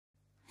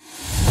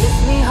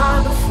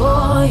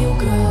before you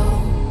go.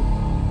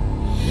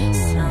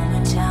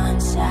 Summertime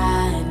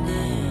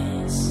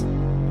sadness.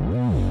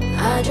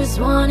 I just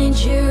wanted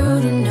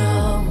you to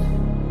know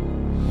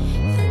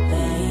that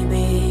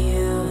baby,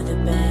 you're the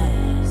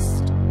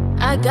best.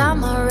 I got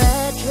my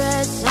red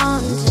dress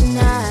on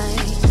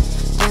tonight,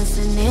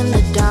 dancing in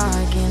the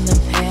dark in the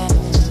pale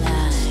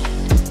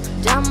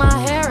light. Done my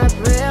hair up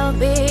real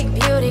big,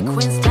 beauty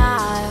queen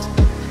style.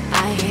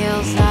 High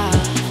heels up,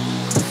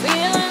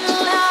 feeling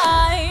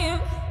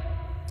alive.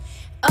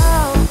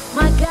 Oh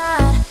my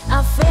God,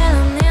 I feel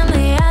him in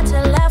the air to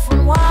left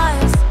and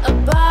wires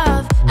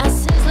above. I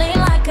sizzling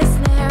like a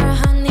snare,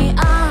 honey,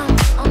 I'm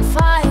on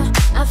fire.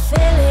 I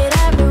feel it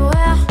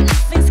everywhere,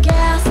 nothing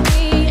scares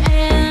me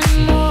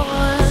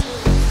anymore.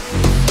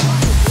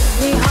 Hit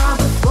me hard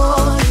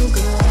before you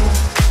go.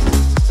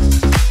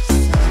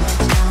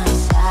 Summertime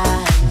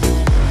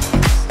sadness.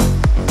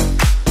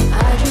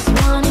 I just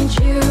wanted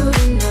you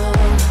to know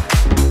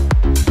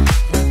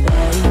that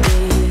baby,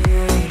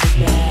 you're the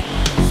best.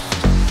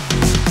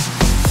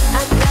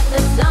 I got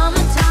the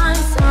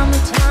summertime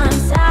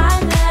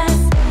sadness.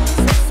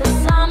 It's the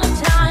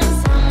summertime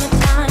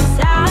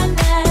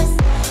sadness.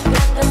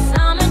 Got the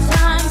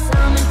summertime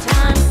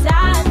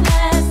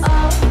sadness.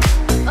 Oh,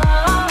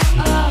 oh,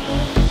 oh.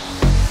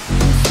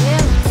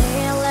 Feeling the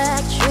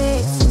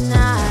electric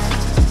tonight.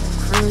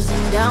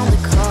 Cruising down the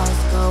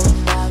coast, going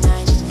about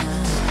 99.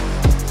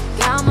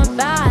 Got my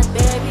bad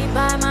baby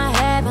by my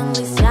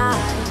heavenly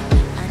side.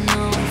 I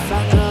know if I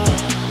go,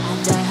 I'll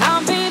die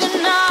happy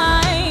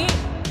tonight.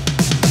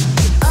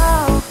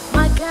 Oh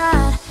my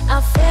God, I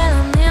feel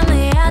him in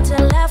the air to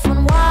left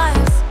and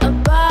wires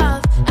above.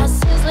 I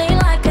sizzling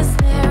like a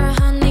snare,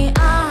 honey,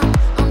 I'm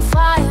on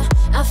fire.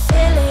 I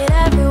feel it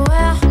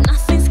everywhere,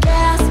 nothing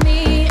scares me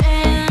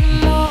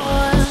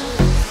anymore.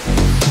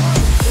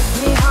 Hit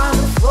me hard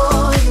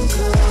before you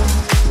go.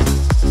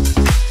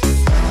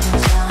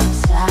 Summertime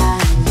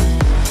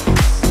sadness.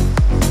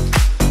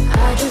 I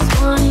just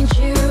wanted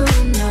you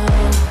to know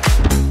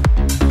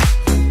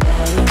that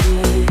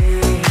baby,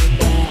 you're the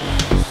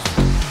best.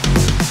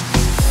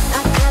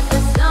 I got the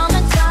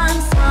summertime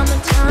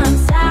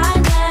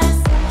sadness.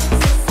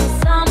 It's the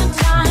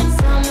summertime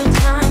sadness.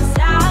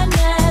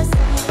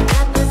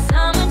 Got the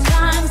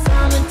summertime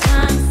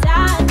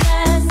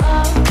sadness.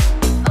 Oh,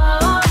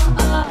 oh,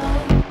 oh.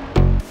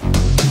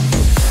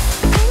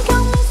 Think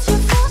I'll miss you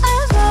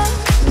forever.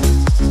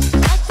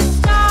 Like the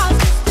stars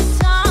miss the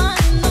sun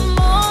in the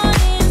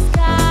morning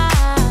sky.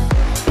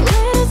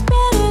 Lit is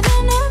better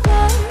than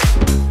ever.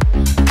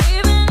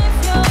 Even if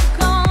you're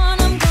gone,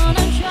 I'm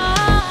gonna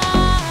try.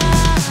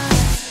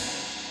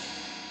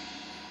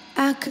 I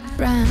could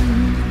run,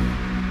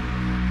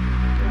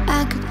 I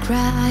could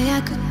cry,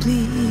 I could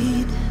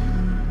bleed.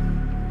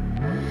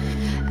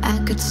 I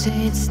could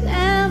say it's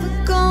never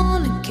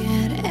gonna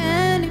get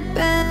any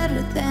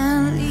better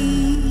than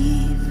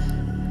leave.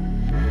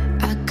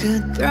 I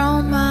could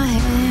throw my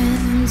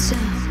hands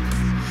up,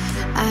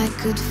 I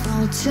could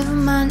fall to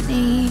my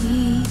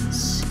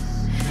knees.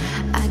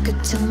 I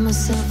could tell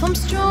myself I'm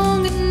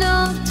strong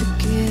enough to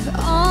give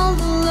all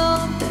the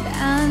love that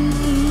I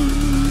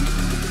need.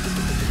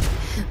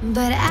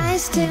 But I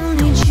still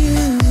need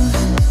you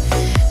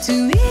to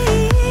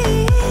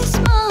ease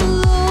my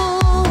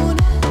load.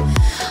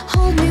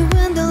 Hold me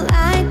when the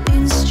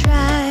lightning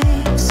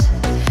strikes.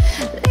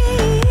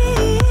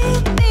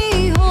 Lead me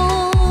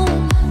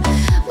home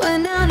when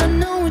I don't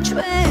know which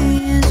way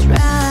is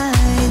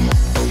right.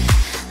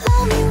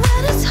 Love me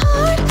when it's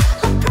hard.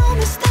 I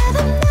promise that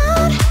I'm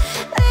not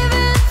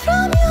leaving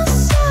from your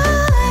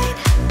side.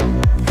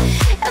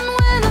 And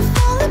when I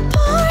fall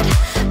apart,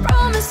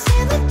 promise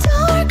in the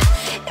dark,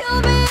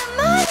 you'll be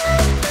my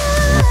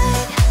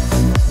nightlight.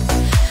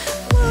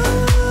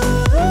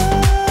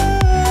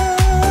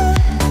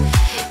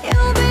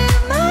 You'll be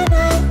my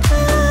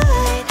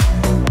nightlight.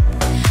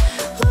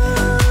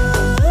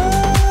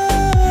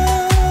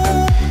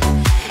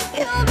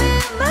 You'll be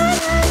my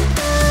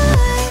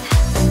nightlight.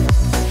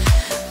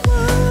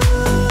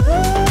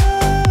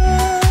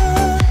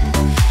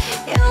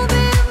 You'll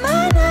be my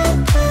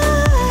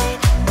nightlight.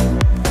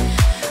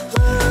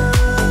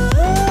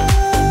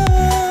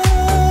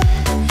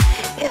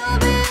 You'll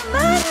be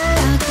my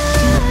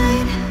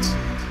nightlight.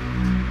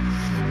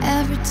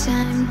 Every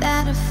time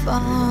that I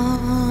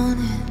fall in,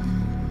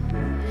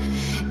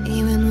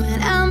 even when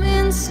I'm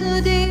in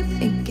so deep,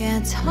 it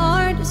gets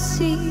hard to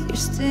see you're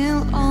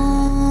still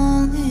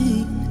on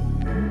it.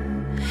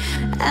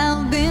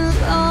 I've been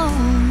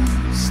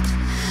lost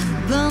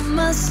by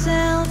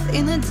myself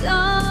in the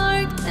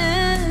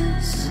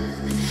darkness.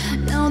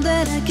 Know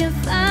that I can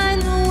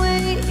find a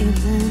way,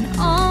 even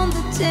on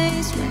the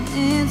days when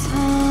it's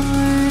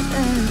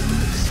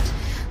hardest.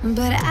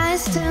 But I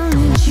still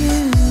need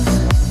you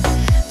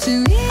to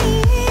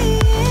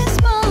ease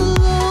my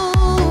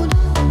load.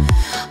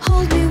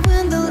 Hold me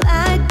when the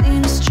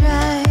lightning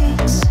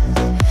strikes.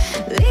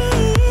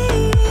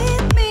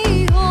 Lead me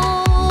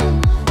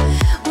home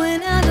when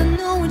I don't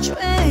know which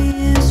way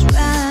is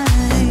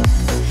right.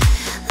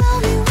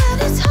 Love me when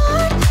it's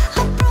hard. I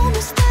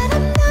promise that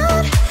I'm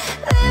not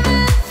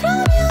living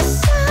from you.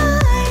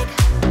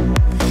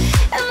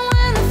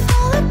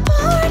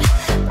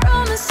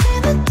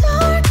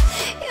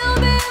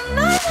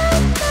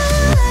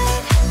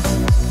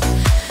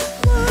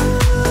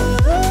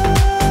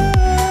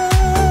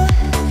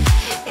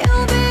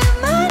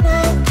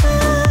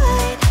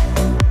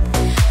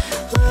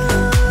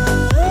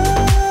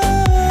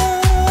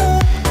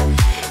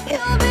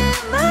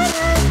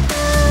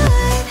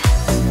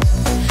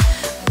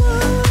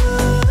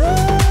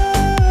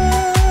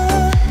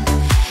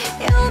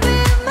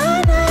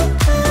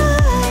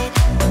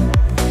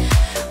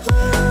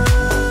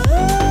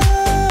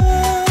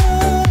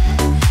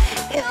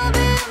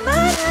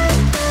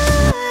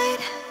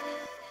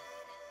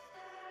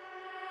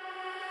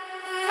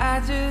 I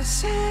do the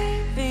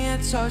same thing. I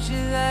told you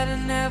that I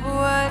never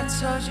would. I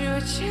told you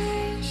I'd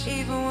change,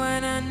 even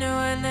when I knew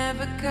I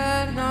never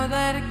could. Know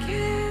that I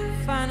can't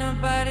find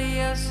nobody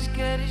else as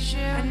good as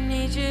you. I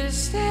need you to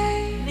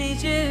stay,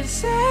 need you to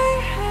stay.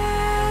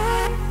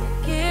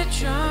 Get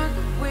drunk,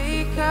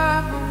 wake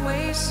up and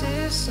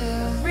wasted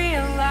still.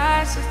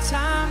 Realize the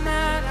time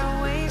that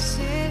I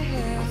wasted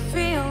here. I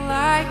feel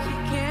like you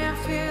can't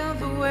feel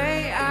the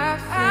way I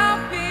feel.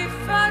 I'll be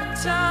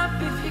fucked up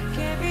if you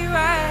can't be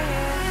right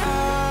here.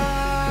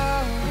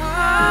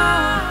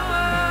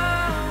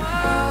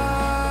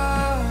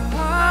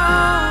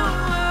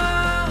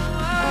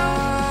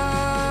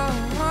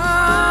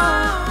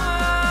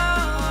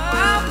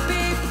 I'll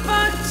be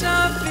fucked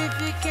up if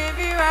you can't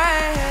be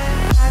right here.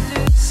 I do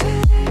the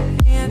same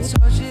thing. I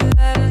told you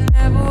that I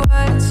never would. I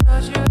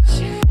told you I'd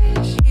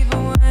change, even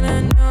when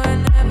I knew I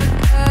never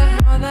could.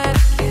 Know that I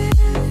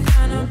can't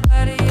find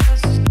nobody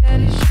else as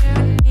good as you. I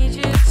need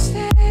you to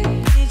stay,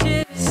 need you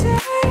to stay.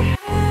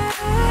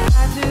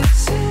 I do the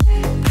same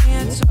thing.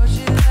 I told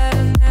you that I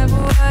never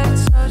would. I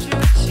told you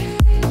I'd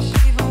change,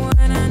 even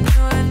when I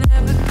knew I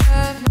never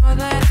could. Know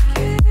that I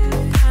can't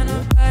find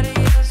nobody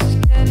else as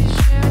good as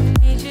you. I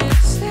need you to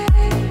stay,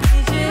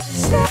 need you to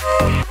stay.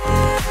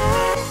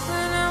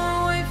 When I'm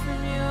away from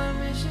you, I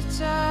miss your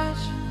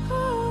touch.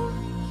 Ooh,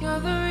 you're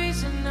the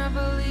reason I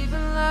believe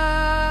in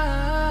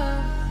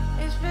love.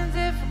 It's been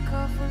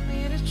difficult for me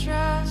to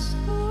trust.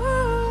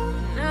 Ooh,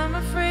 and I'm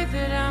afraid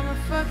that I'ma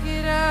fuck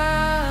it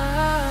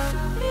up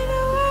in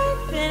a way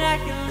that I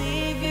can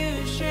leave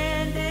you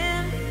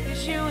stranded.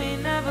 'Cause you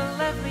ain't never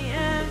left me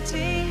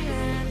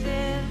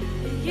empty-handed.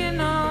 You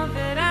know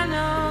that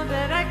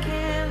I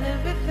can't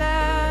live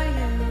without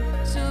you.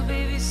 So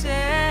baby,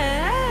 say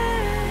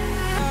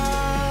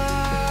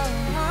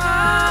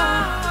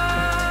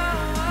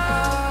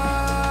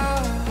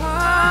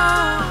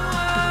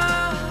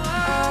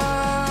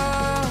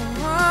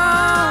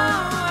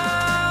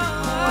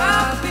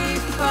I'll be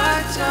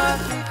fucked up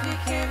if you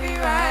can't be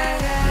right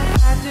here.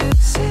 I do the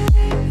same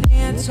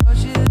thing. I told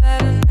you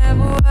that I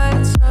never would. I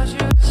told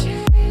you I'd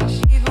change,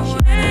 even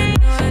when I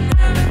knew I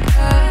never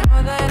could.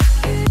 Know that I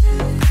can't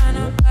find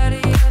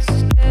nobody else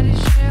as good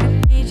as you. I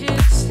need you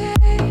to stay,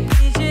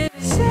 need you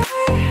to stay.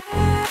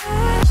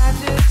 I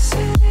do the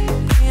same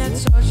thing. I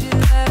told you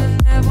that I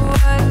never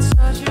would. I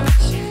told you I'd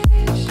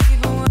change,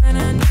 even when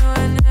I knew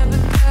I never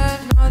could.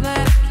 Know that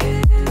I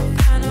can't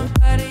find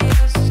nobody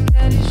else as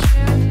good as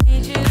you. I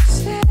need you to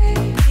stay,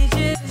 need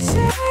you to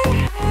stay.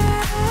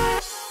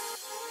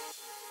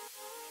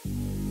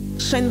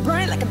 Shine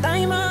bright like a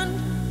diamond.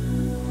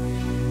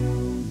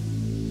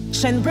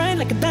 Shine bright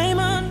like a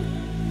diamond.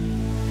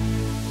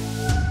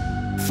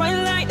 Find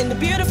light in the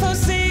beautiful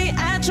sea.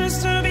 I choose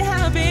to be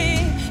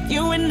happy.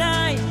 You and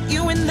I,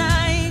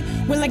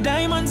 we're like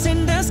diamonds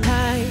in the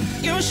sky.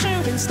 You're a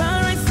shooting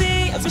star I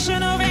see, a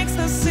vision of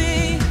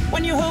ecstasy.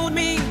 When you hold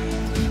me,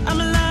 I'm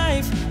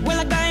alive. We're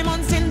like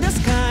diamonds in the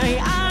sky.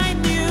 I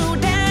knew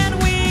that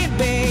we'd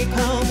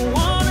become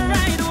one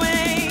right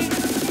away.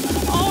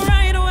 Oh,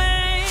 right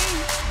away.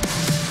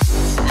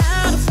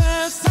 At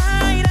first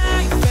sight,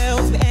 I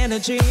felt the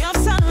energy of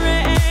sun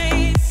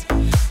rays.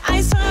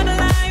 I saw the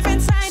life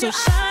inside so your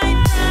shine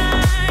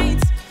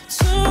bright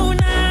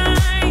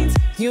tonight.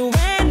 You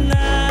and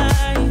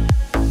I,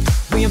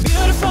 we are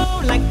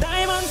beautiful like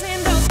diamonds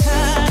in the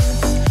sky.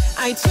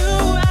 Eye to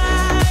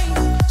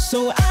eye,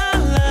 so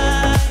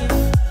alive.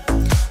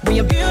 We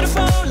are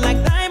beautiful like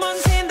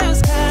diamonds in the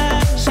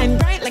sky. Shine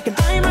bright like a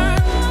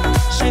diamond.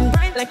 Shine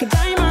bright like a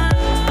diamond.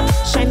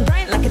 Shine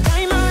bright like a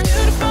diamond.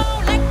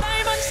 Beautiful like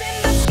diamonds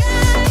in the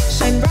sky.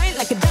 Shine bright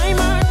like a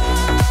diamond.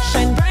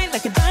 Shine bright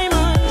like a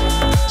diamond.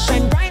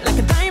 Shine bright like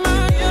a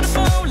diamond.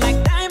 Beautiful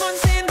like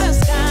diamonds in the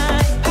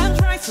sky. And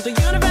rise to the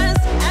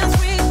universe as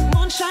we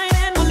moonshine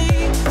and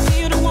believe.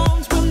 See the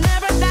wounds will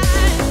never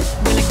die.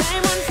 We're like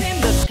diamonds in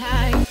the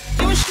sky.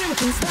 You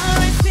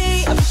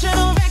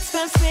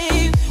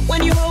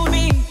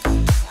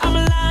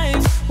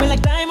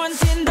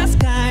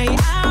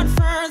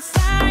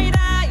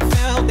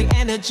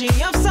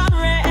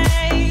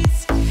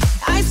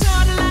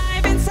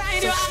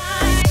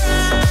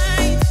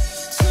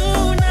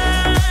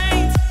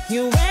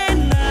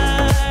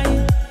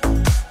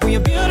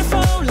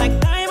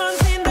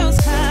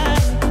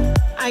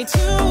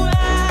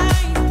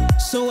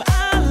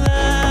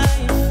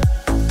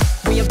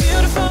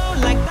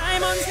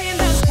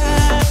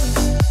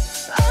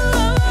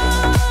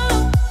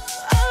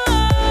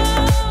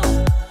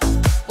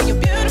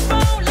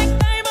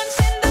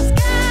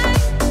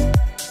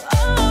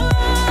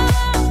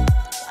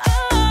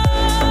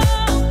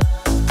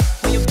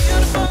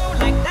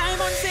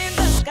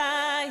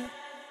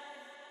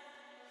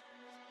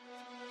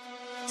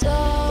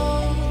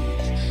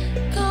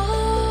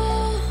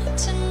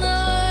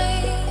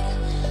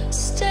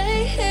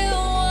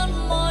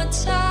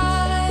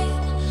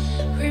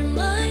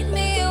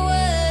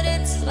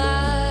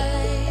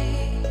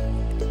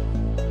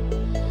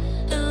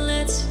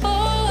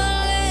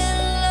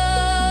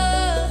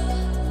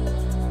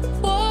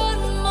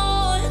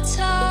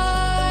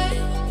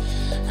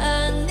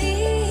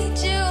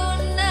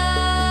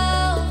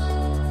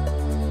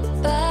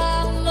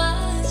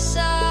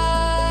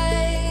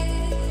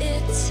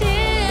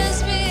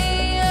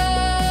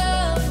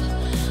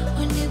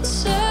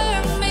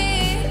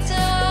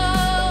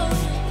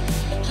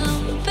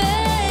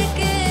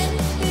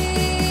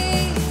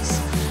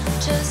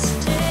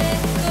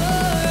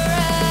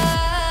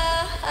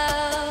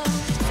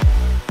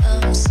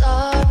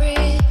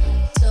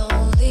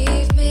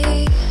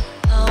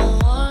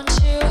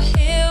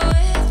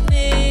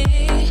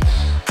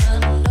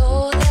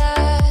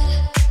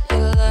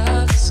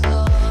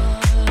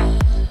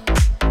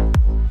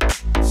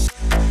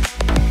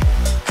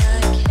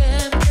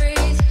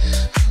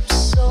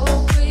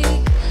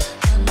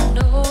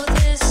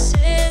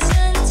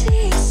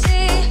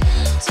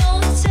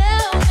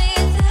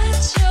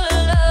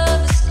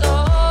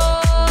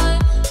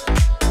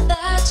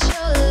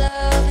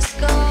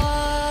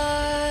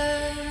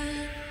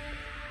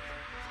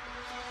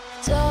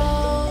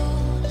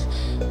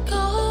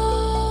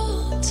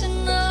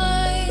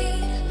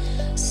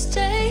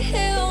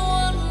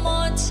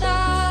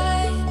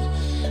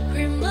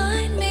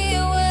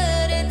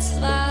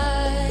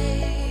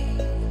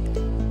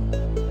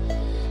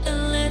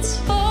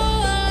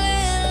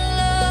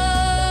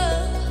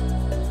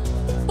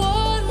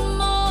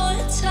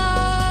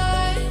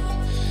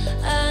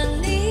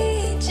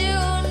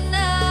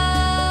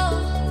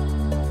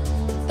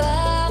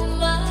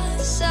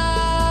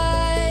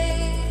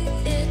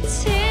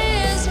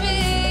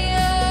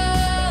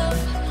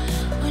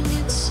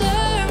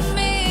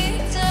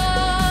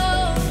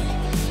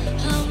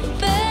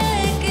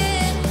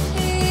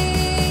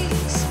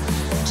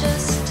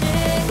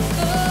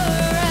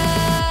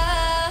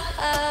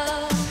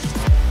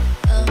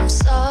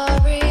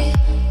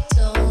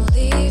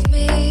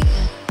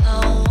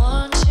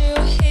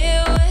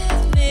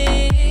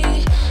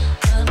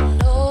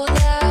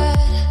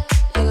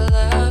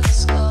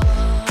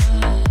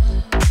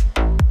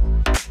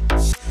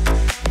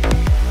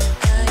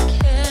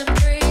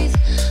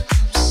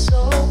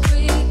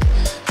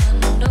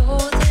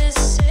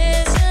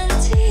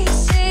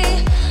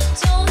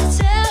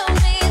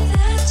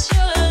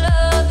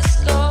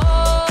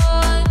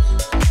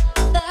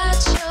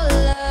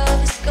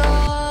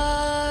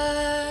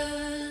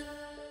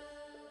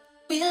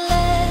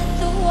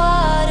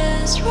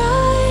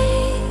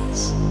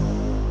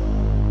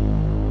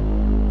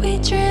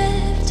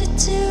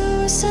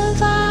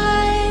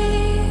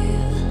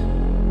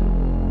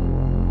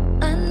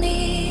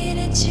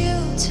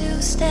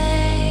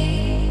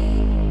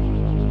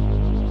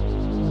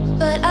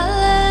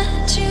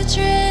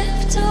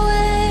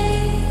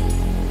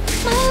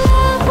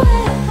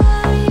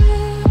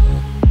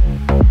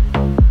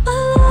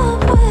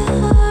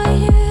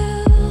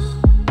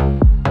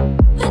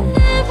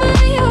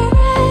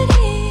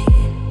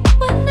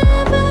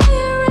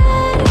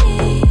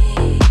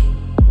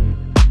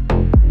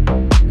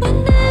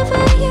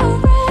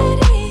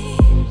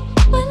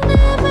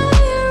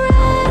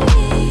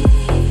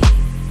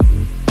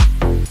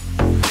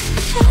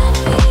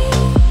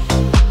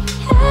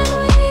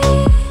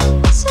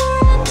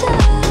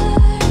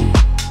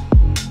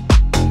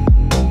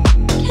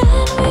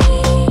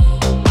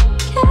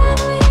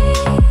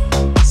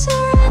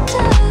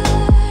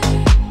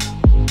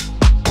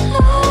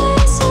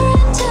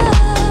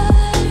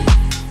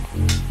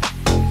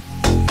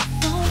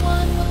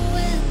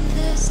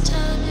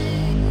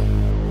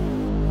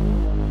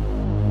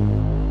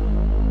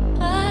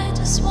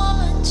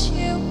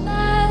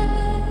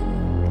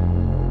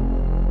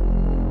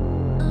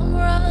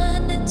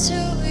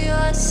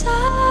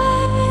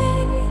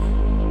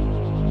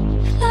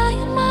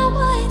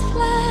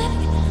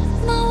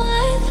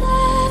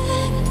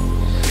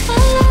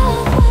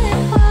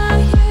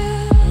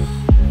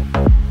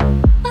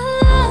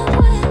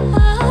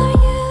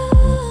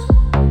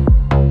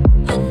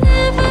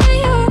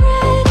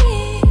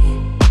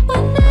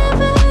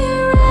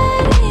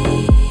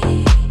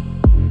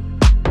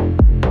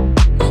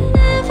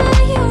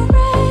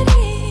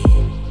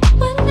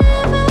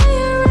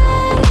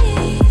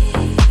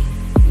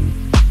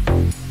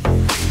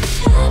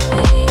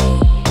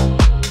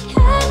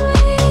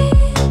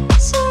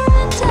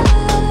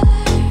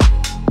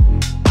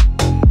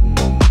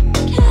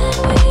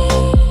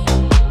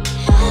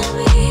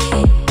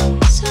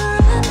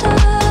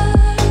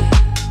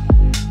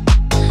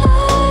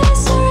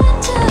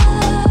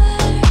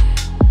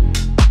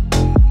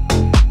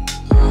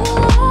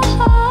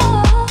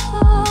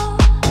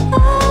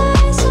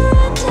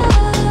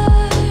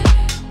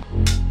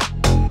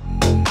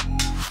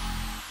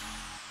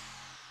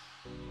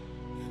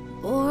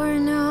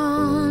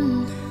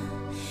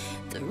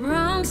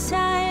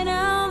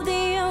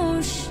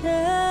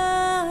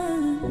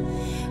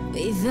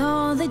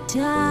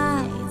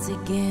tide's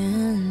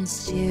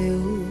against you.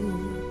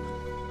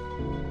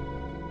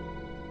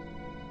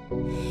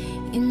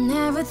 You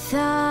never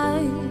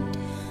thought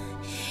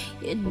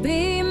you'd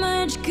be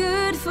much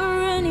good for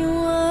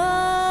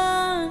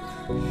anyone,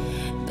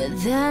 but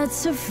that's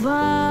so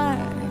far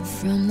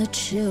from the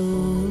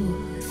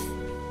truth.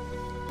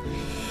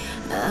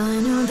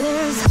 I know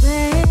there's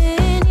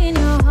pain in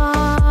your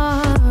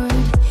heart,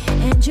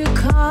 and you're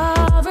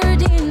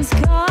covered in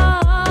scars.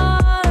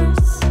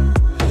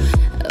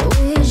 I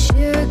wish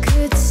you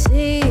could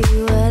see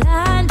what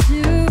I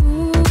do,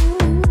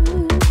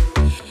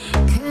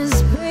 'cause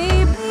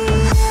baby,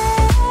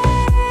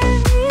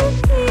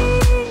 everything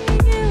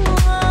you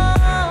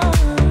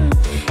want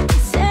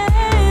is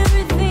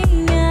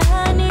everything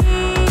I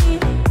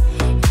need.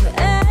 You're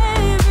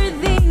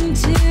everything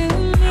to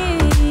me,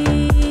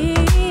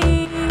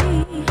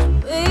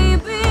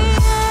 baby.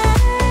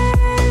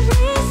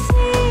 Every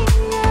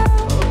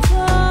single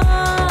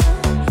part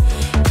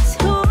is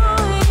who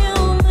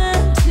you're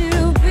meant to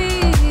be,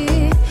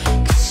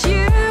 'cause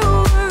you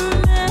were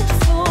meant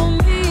for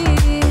me,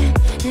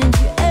 and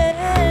you're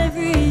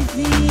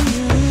everything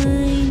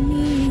I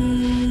need.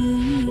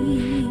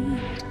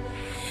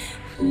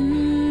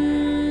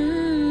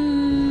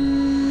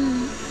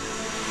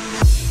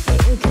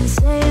 You can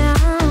say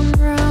I'm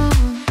wrong,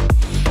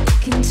 you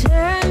can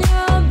turn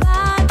your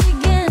back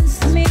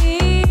against me,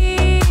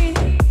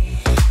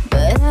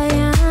 but I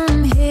am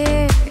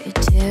here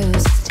to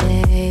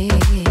stay.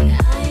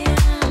 I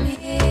am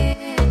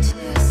here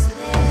to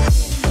stay.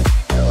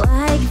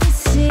 Like the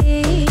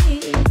sea,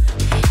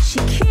 she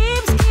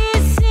keeps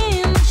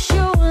kissing the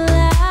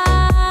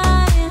shoreline,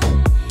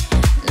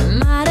 no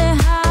matter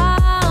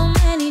how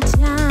many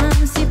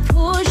times he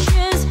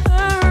pushes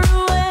her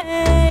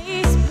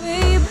away.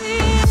 Baby,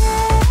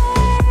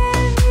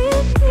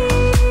 everything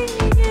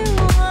you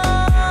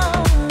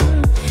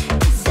want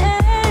is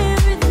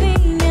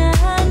everything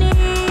I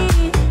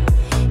need.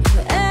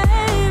 You're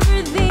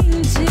everything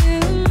to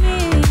me,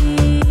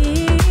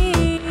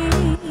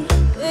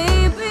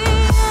 baby.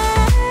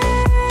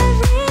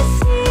 Every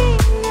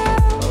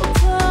single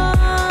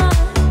part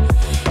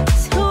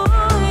is who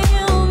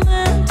you're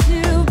meant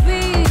to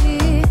be,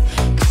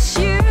 'cause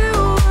you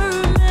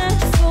were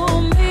meant for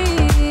me,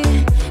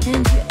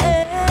 and you're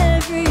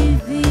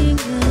everything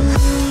I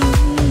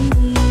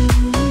need.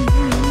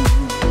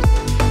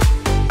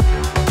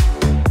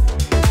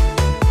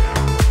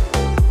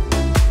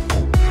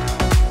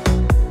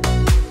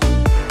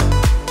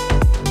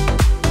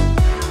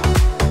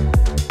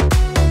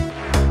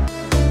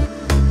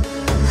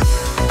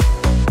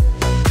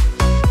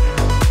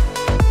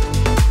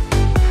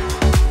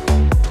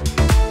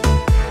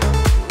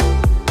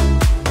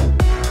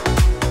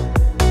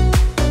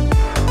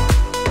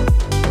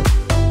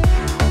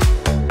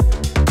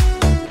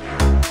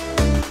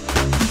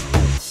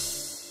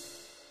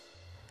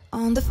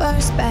 On the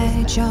first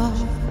page of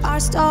our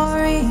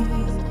story,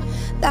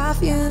 the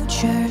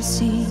future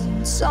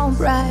seemed so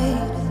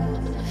bright.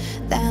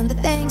 Then the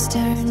things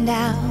turned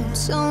out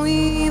so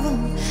evil.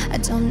 I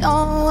don't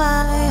know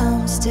why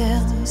I'm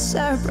still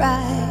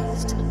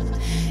surprised.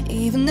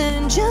 Even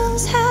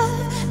angels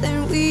have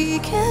their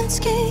weekend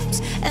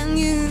schemes, and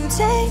you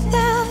take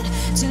that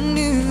to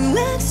new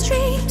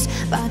extremes.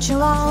 But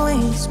you'll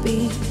always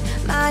be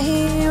my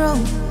hero,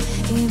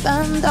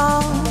 even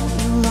though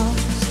you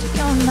lost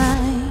your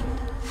mind.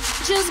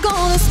 Just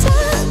gonna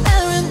stand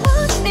there and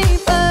watch me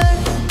burn,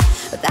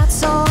 but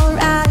that's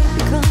alright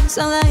because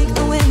I like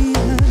the way it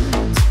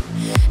hurts.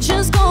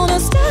 Just gonna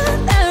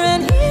stand there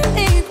and hear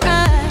me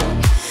cry,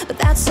 but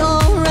that's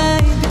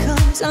alright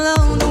because I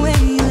love the way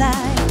you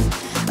lie.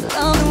 I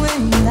love the way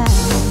you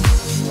lie.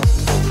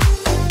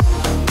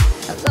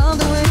 I love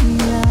the way you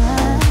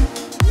lie.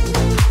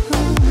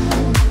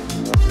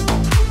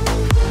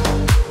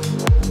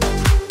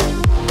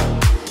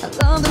 I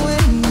love the way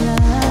you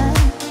lie.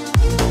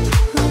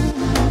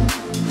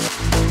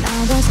 Now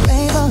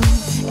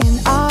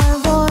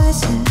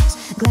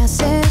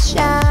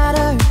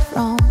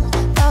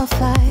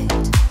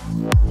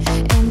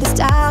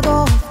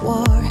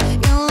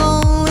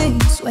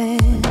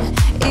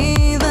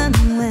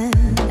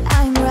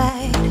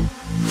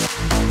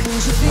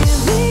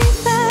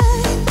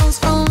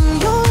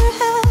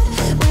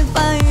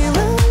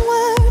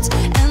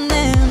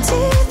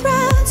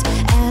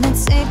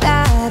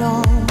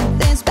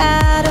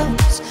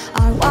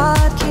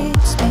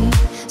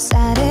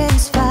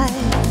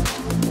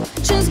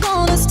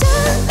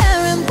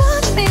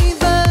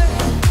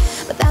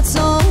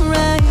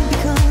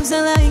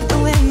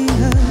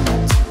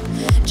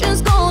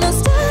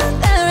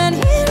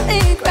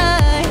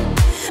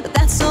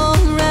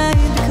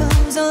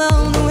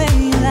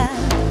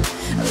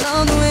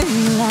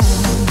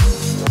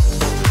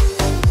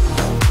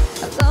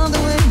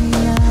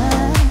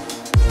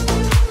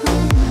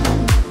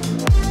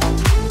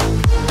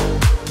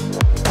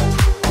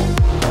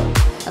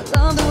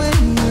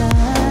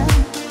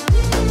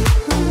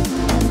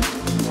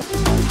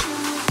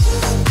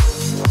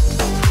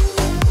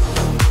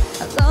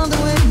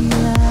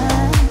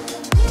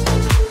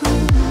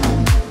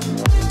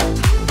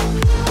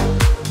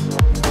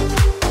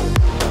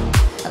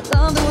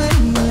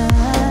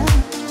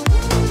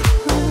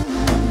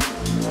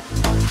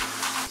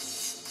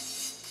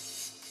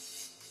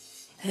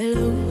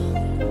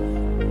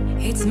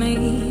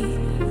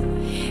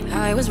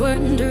was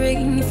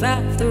wondering if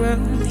after all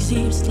these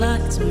years I'd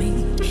like to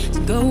meet, to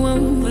go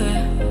over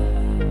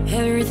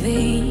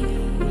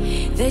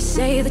everything. They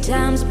say the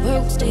time's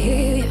supposed to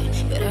heal you,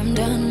 but I'm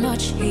done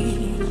much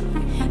here.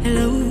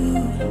 Hello,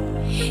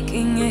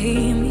 can you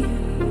hear me?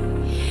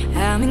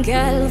 I'm in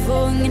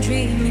California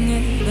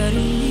dreaming about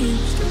who we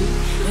used to be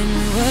when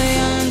we were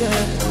younger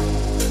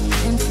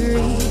and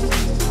free.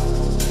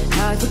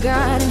 I've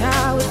forgotten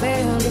how it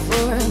felt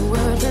before the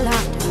world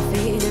allowed to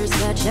be. There's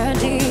such a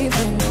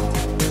difference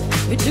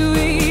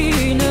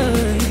between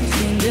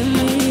us and the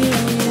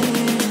millions.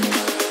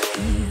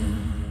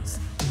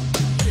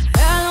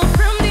 Hello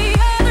from the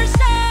other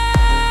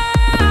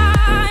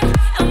side.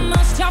 I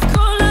must have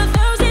called a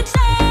thousand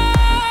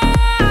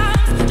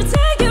times to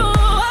tell you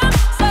I'm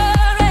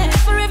sorry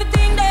for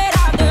everything that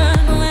I've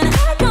done. When I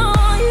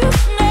call you,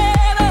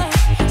 never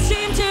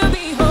seem to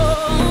be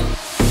home.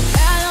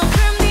 Hello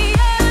from the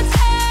other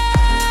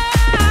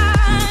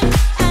side.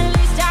 At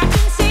least I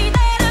can see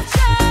that I've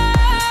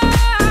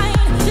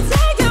tried to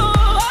tell you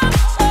I'm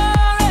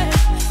sorry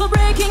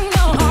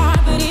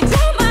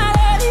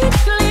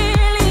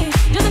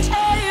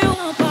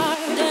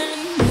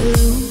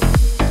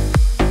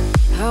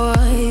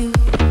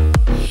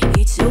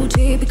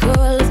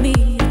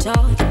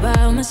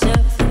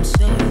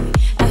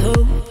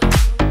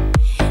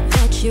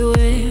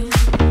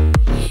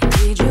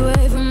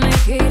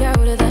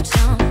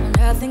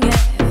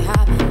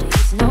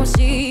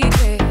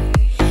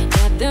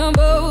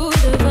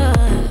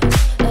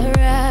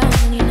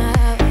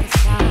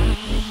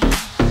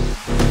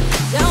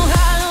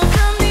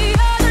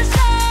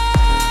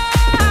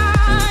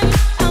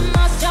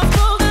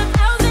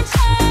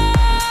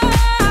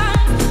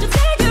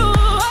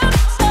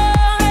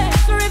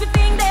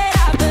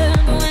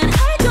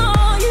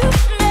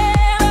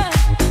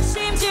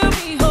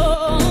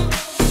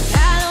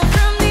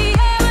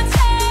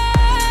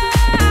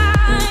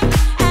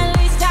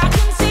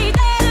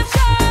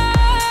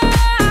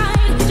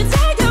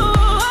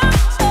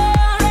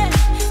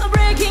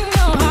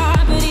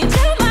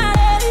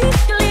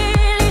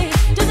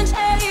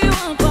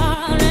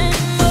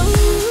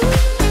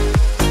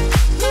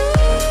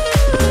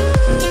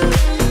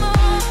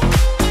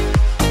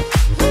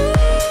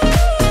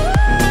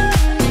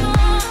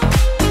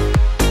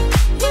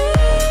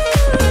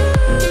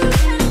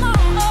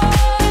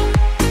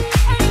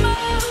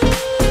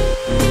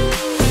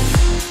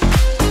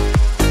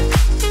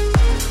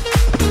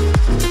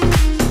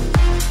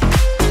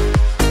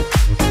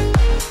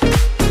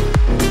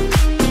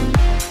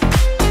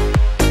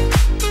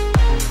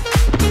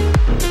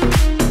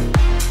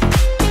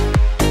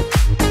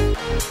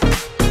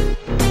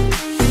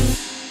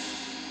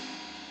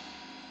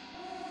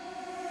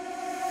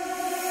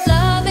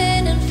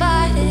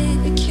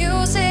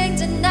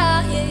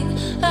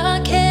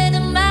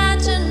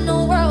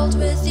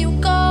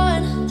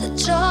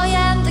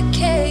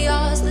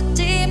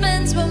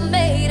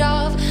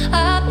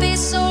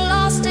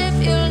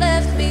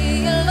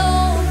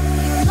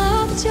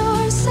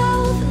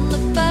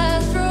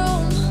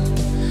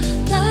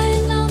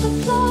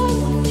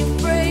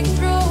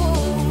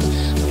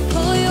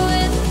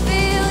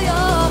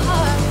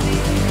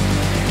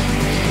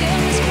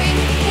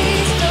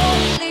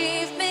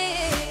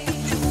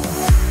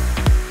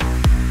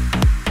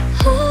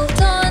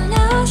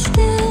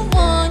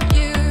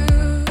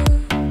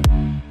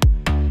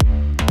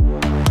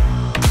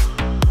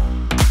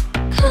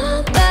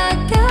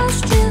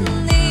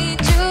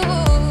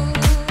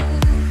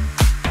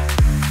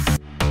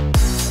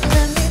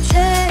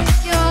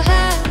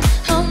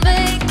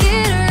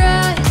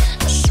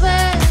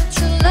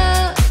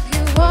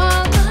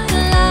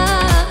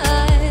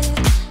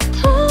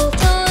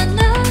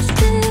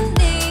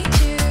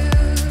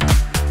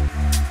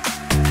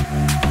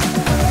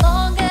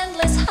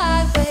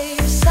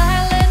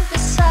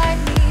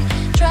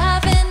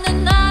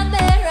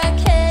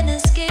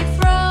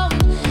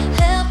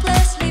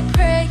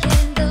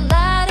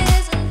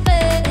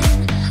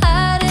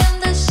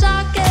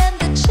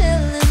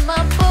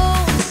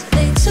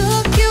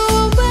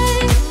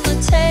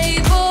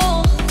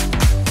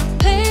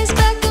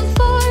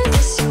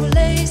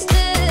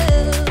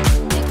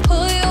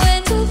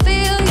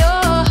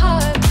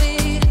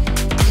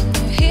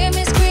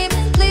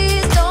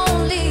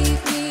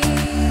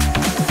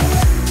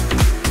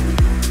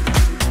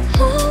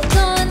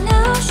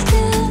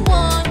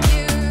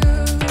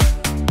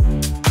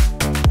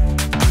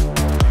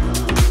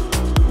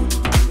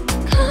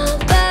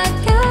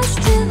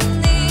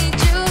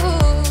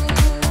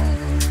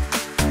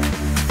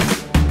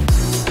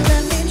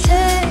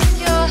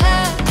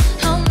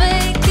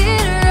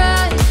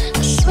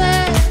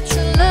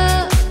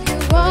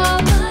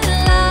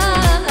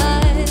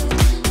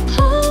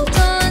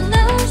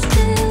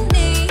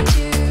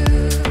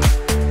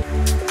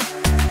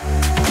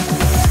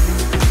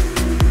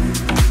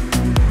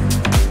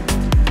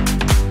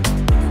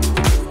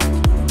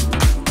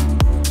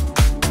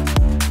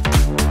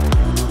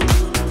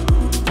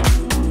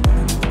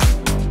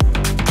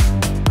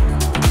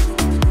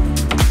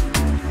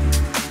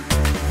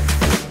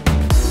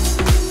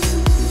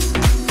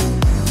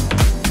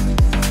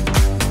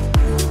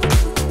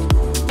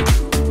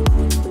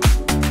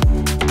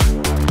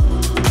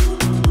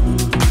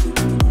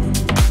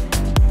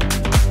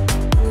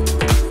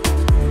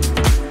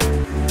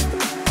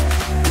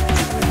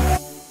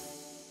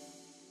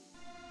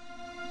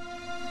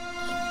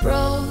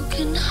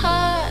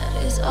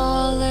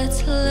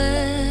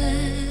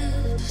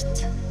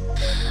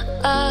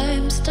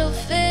I'm still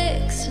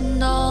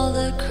fixing all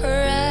the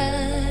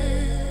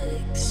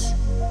cracks.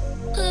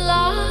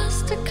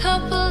 Lost a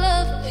couple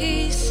of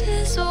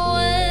pieces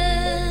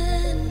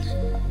when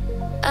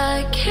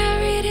I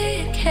carried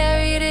it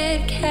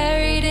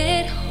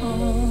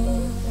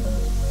home.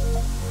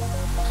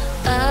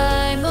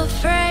 I'm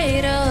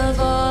afraid of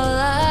all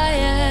I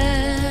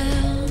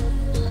am.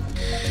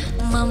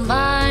 My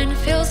mind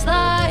feels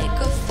like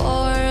a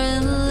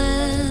foreign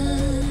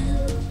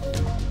land.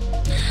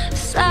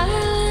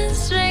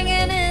 Silence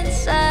ringing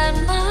inside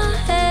my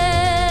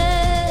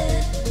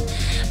head.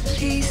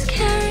 Please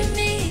carry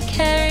me,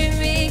 carry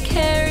me,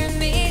 carry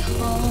me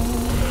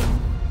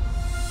home.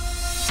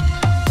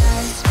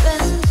 I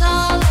spent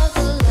all of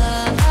the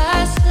love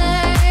I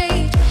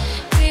saved.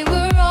 We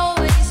were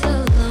always a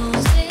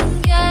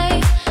losing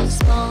game.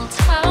 Small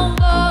town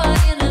boy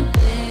in a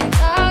big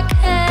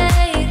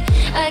arcade.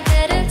 I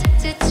get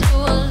addicted to a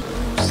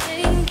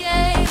losing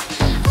game.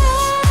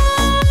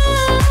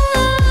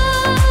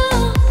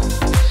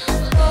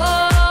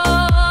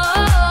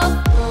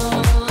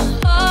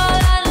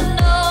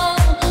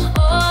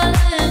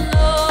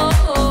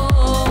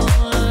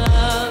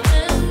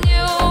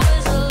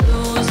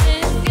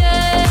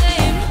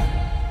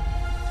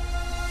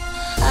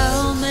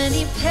 How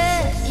many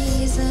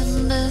pennies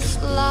in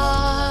this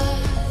life?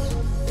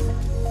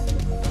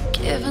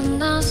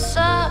 Giving us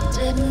up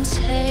didn't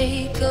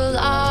take a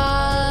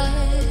lot.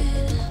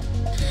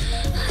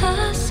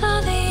 I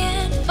saw the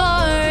end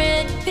for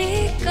it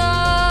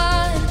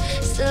begun.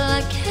 Still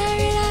I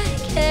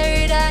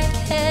carried on.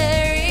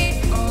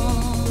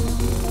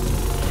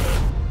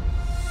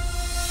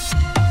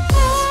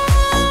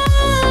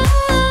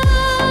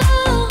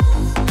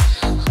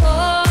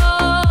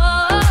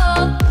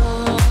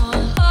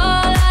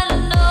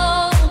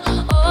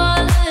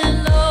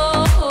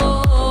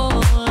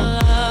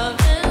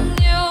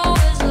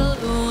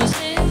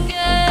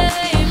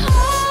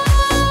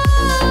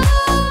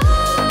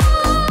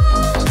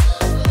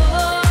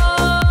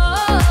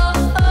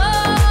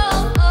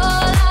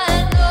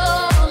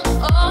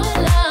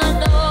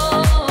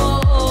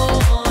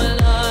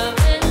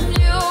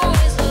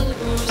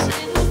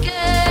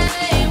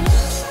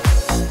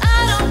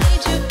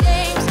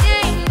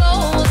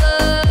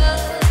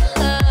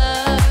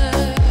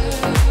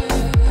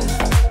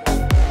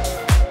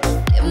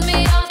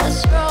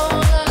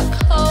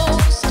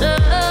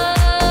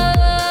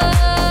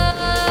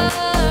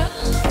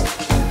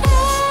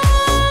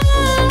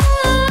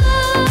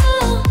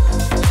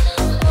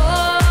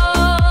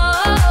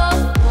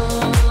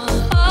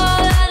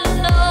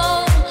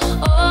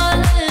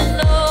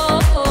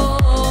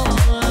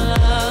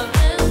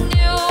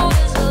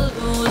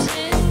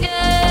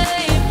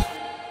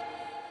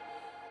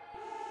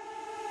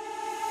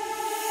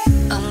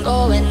 I'm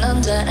going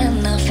under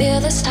and I feel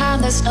this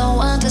time there's no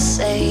one to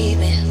save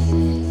me.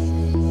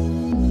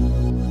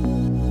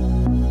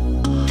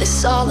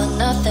 This all or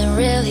nothing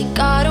really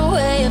got a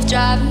way of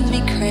driving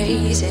me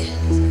crazy.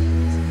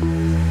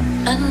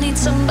 I need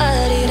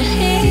somebody to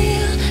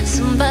heal,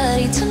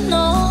 somebody to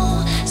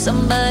know,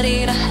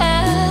 somebody to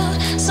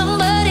have,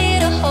 somebody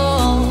to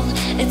hold.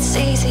 It's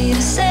easy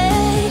to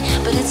say,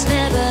 but it's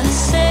never the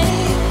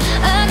same.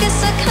 I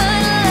guess I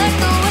kinda like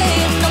the way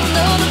you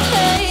know the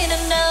pain.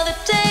 And now the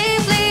day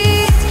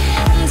bleeds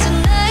into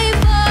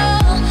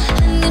nightfall,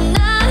 and you're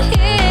not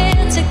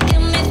here to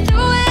get me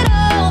through it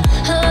all.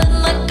 I let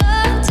my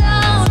guard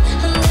down,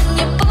 and then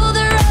you pulled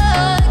the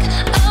rug.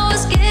 I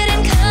was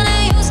getting kinda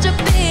used to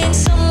being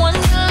someone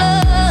you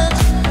loved.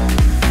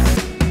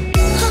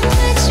 I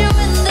met you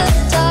in the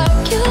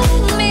dark, you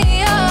lit me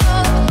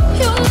up.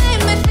 You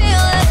made me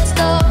feel as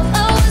though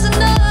I was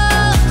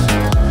enough.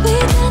 We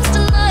danced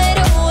the night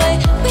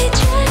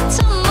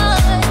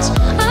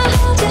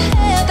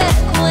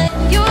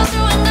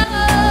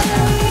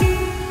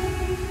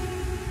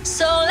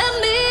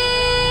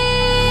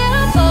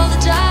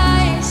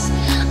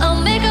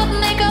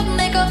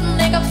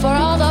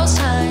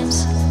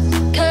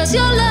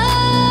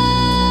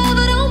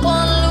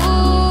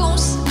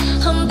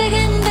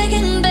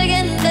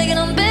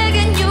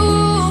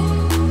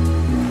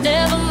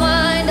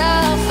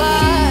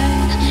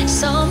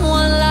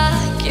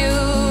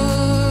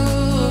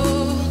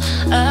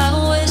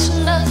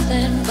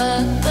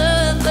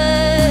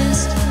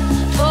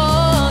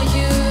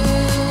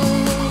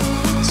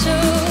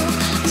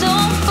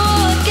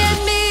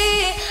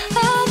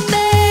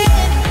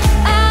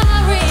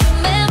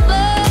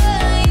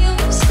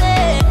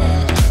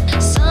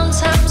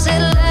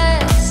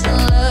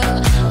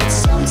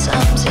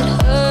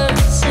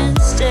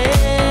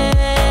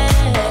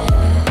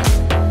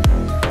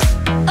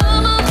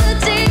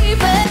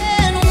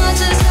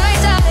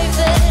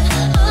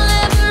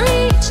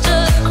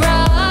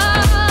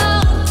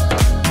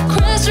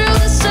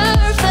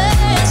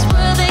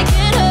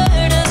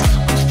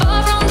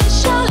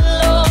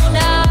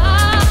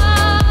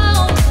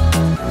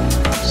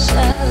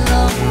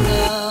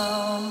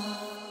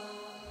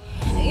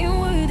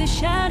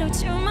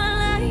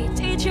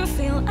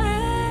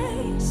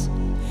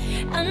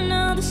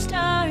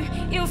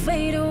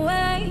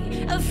away,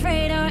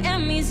 afraid our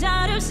enemies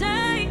out of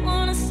sight.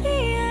 Wanna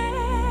see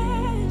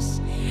us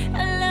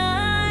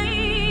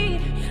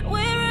alive.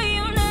 Where are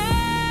you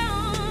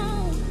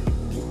now?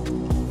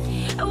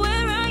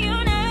 Where are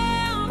you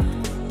now?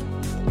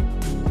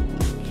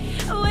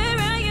 Where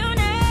are you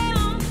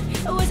now?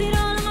 Was it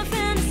all in my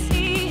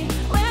fantasy?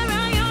 Where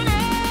are you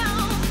now?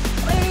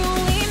 Were you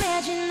only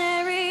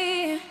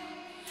imaginary?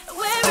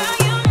 Where are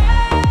you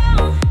now?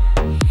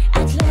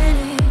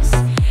 Atlantis,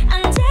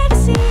 under the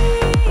sea,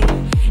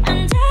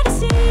 under the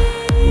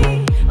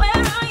sea.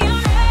 Where are you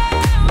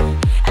now?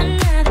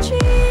 Another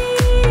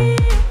tree.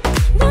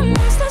 The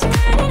monster's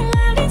running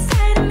wild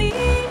inside of me.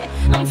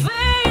 I'm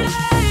faded.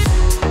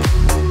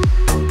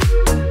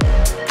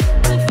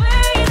 I'm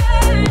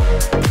faded.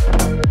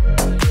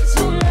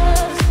 So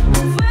lost.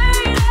 I'm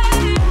faded.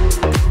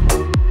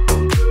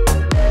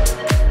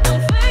 I'm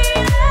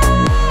faded.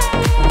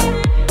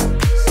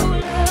 So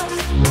lost.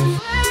 I'm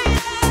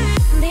faded.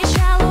 These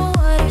shallow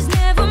waters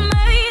never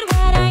made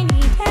what I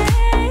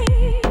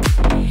needed.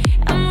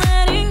 I'm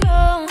letting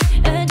go,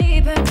 a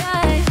deeper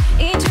dive,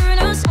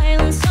 eternal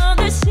silence of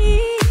the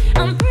sea.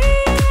 I'm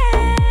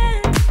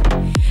breathing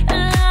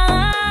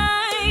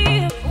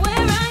alive.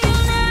 Where are you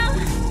now?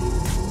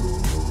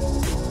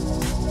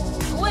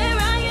 Where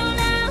are you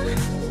now?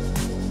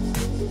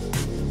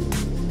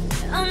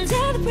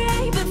 Under the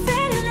brave but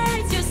fading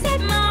lights, you set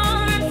my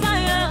heart on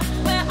fire.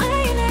 Where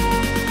are you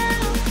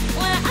now?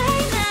 Where are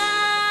you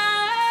now?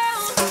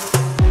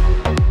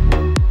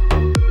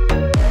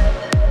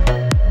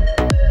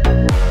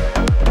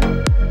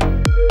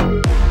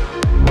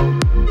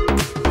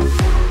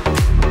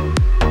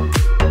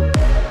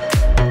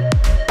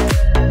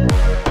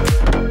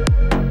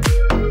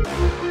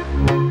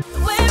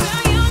 Where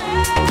are you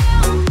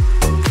now?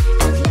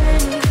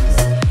 Atlantis,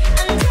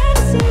 under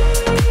the sea,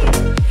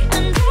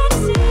 under the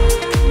sea.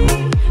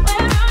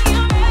 Where are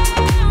you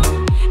now?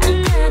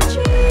 Another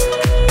tree.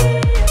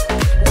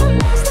 The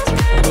monster's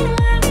running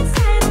wild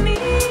inside of me.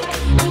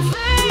 I'm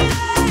faded.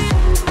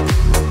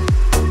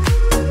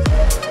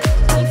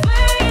 I'm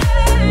faded.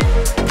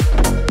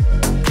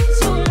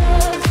 So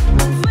lost.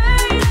 I'm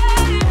faded.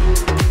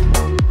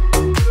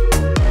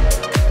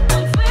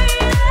 I'm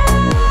faded.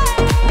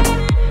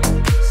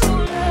 So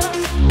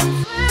lost.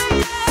 I'm faded.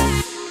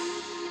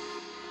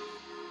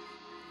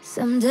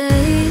 Some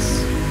days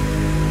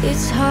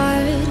it's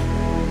hard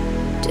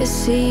to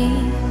see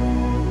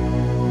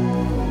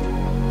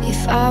if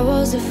I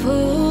was a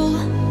fool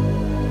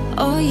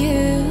or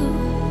you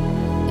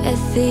a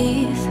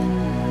thief.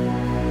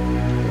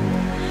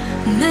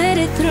 Made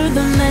it through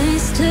the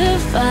maze to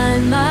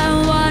find my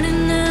one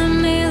in a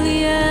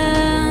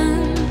million.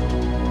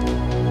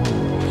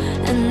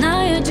 And now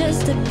you're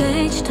just a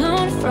page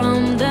torn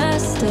from the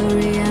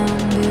story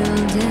I'm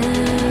building.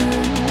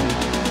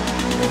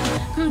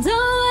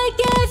 Though I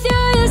gave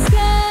you your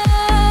sky,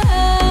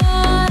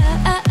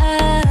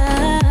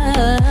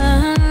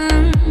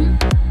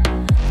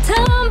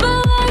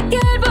 tumble like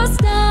it was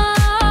down.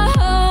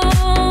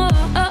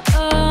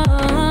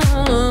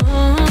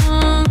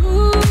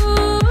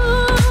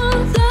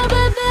 Thought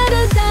we built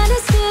a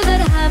dynasty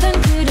that heaven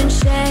couldn't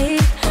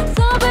shake.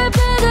 Thought we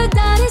built a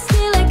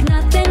dynasty like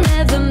nothing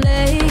ever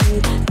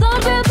made.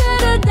 Thought we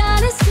built a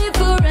dynasty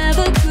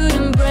forever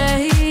couldn't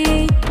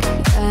break.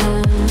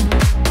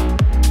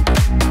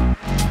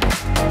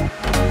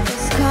 The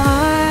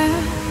scar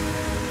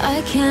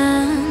I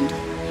can't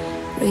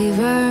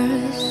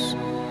reverse.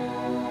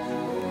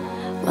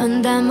 When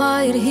that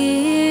more it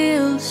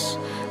heals,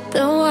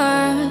 the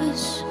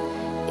worse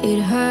it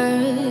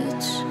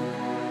hurts.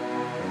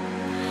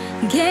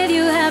 Gave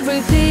you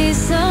every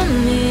piece of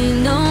me,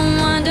 no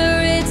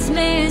wonder it's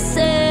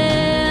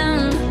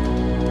missing.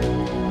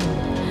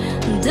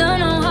 Don't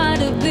know how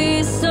to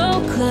be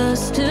so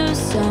close to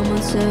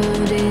someone so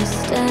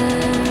distant.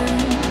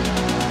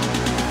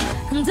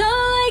 And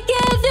all I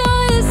gave you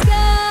is gone.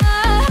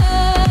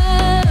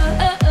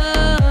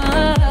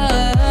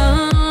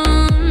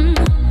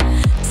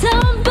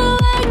 Tumble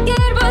like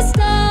it was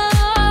down.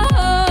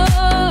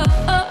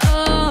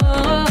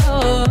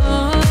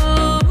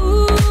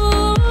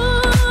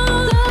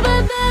 Thought we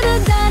built a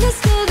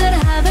dynasty that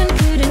heaven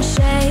couldn't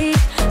shake.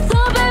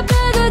 Thought we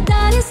built a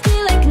dynasty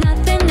like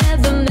nothing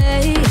ever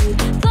made.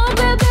 Thought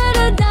we built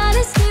a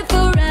dynasty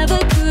forever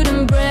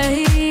couldn't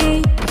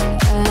break.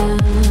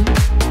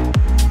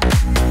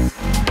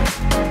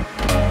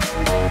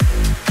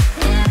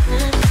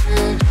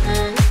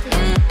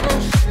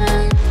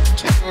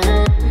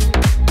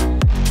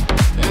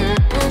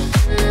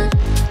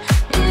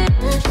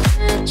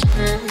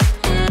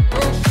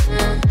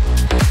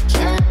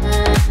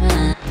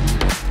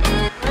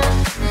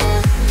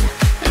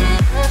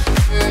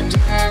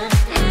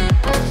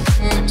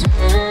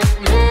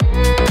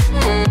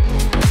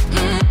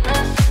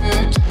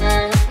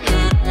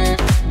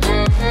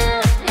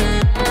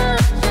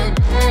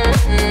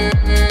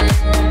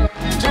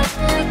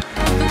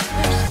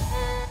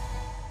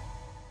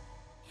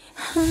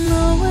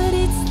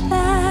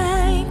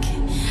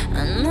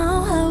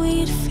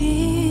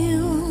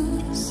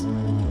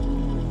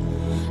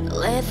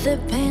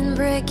 can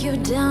break you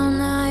down.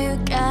 Now you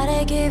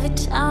gotta give it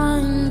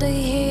time to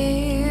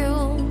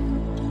heal.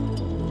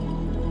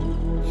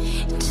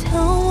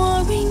 Don't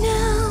worry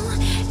now,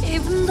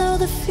 even though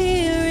the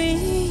fear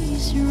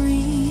is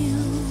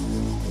real.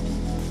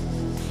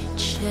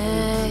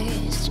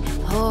 Just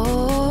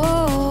hold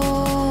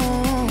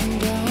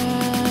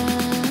on.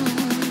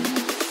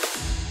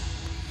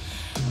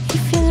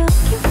 If you're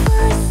looking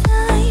for a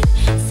sign,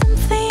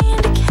 something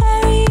to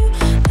carry you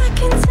back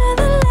into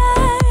the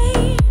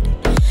light,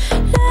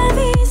 love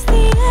is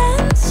the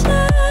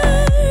answer.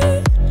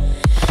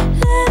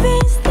 Love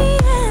is the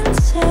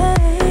answer.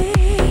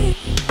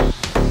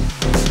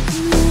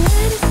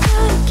 When it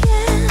start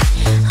again,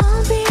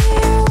 I'll be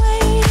here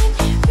waiting,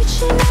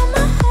 reaching out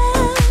my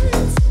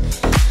hands.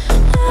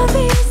 Love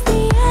is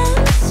the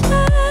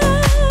answer.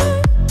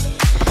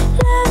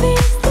 Love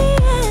is the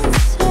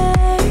answer.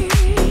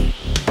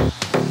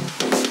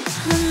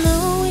 I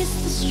know it's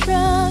the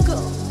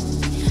struggle,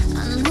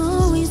 I know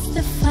it's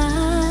the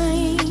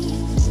fight.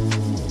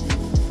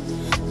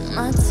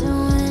 Not to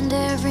end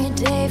every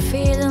day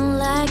feeling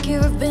like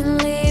you've been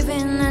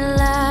living a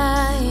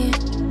lie.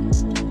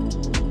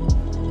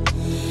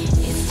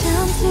 It's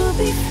time to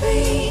be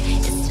free,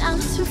 it's time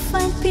to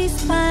find peace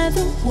by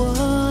the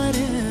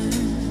water.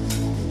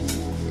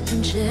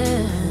 And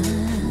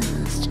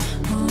just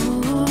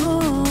hold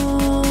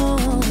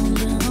on.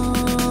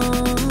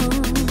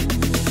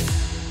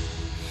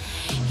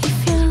 If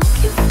you're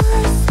looking for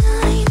a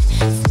sign,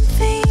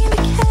 something to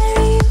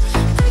carry you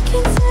back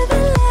into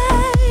the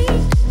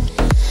light,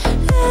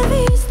 love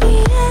is the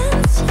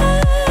answer.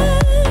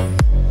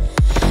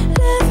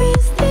 Love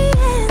is the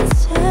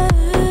answer.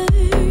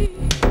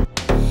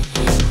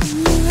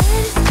 When you're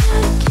ready to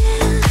start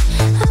again,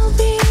 I'll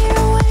be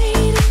here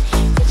waiting,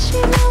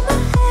 reaching out my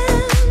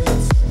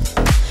hands.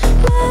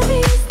 Love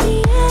is the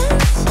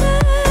answer.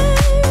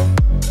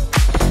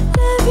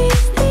 Love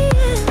is the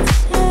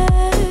answer.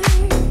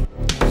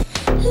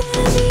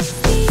 Love is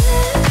the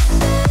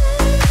answer.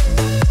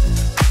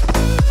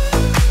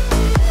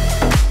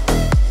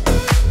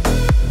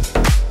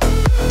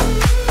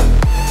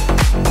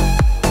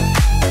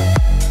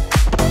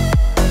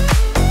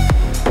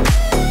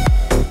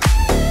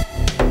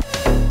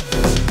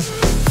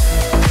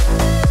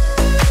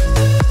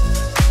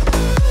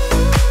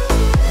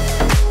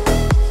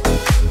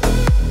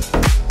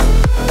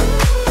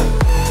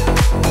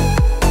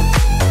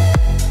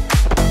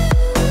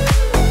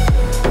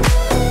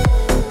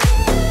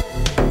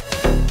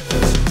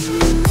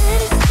 Ready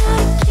to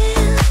start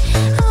again,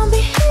 I'll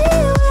be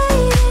here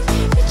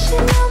waiting,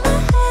 reaching out my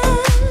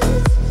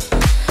hands.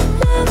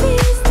 Love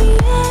is the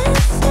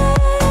answer.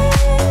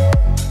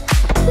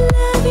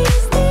 Love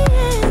is the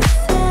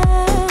answer.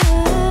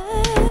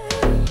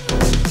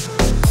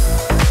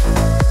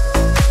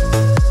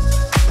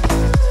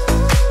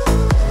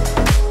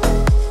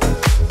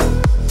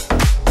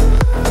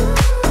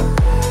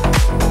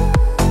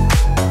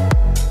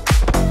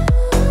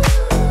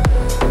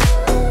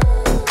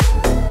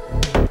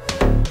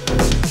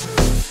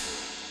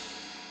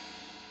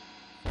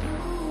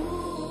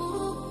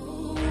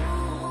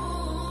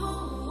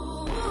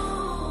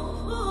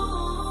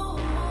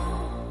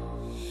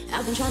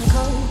 I've been trying to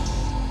cope,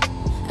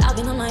 I've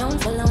been on my own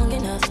for long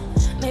enough.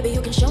 Maybe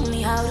you can show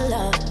me how to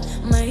love.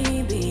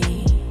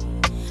 Maybe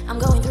I'm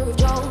going through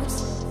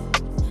withdrawals.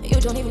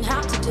 You don't even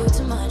have to do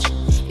too much.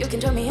 You can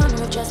turn me on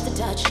with just a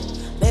touch,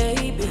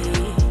 baby.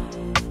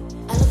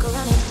 I look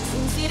around and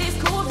seems it is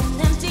cold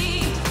and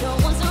empty. No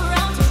one's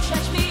around to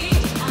catch me.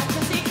 I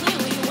can see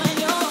clearly when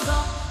you're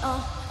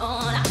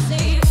gone. I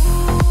say,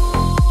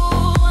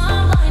 ooh,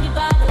 I'm blinded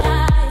by the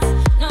lights.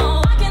 No,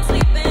 I can't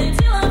sleep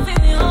until I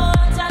feel your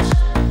touch.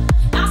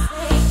 I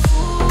say,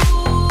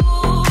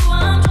 ooh,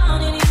 I'm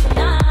drowning in the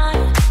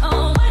night.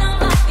 Oh, when I'm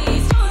like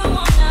this, you're the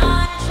one I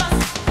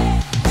trust. Hey,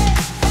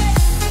 hey, hey.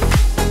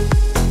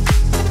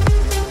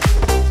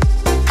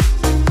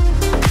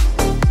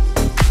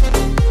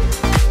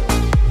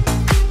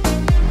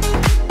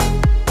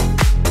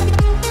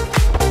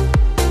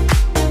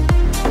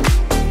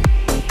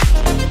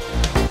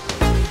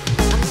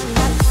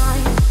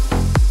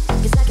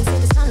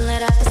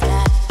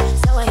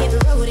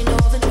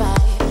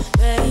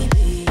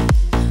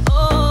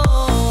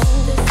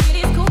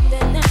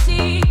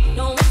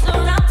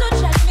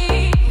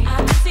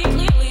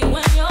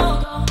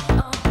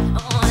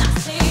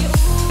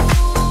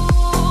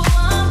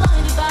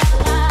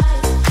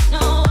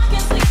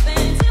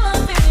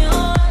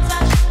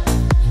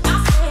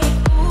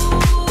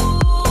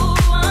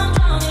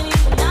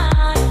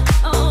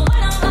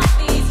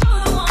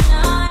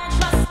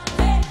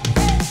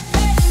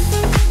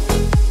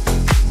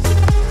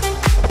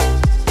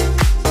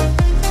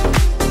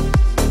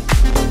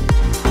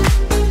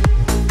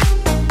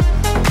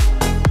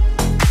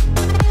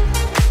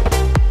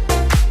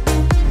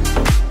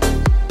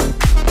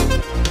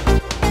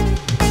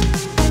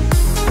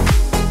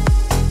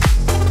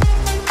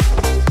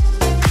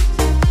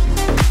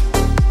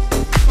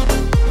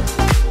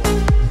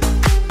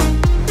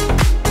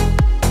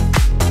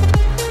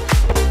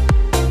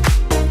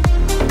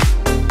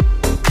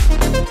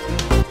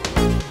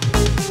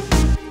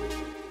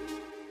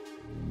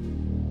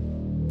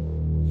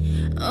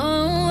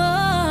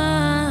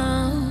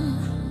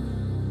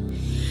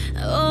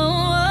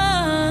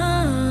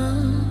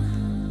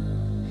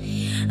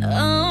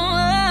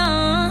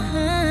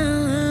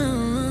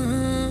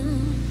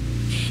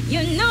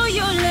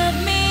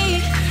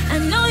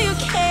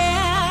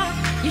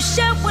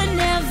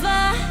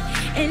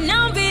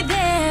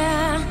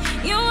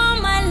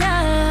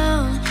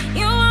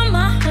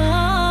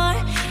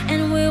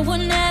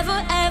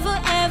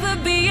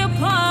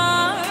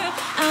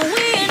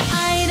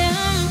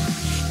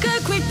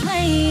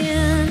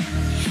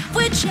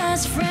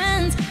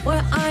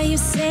 What are you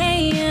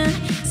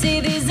saying?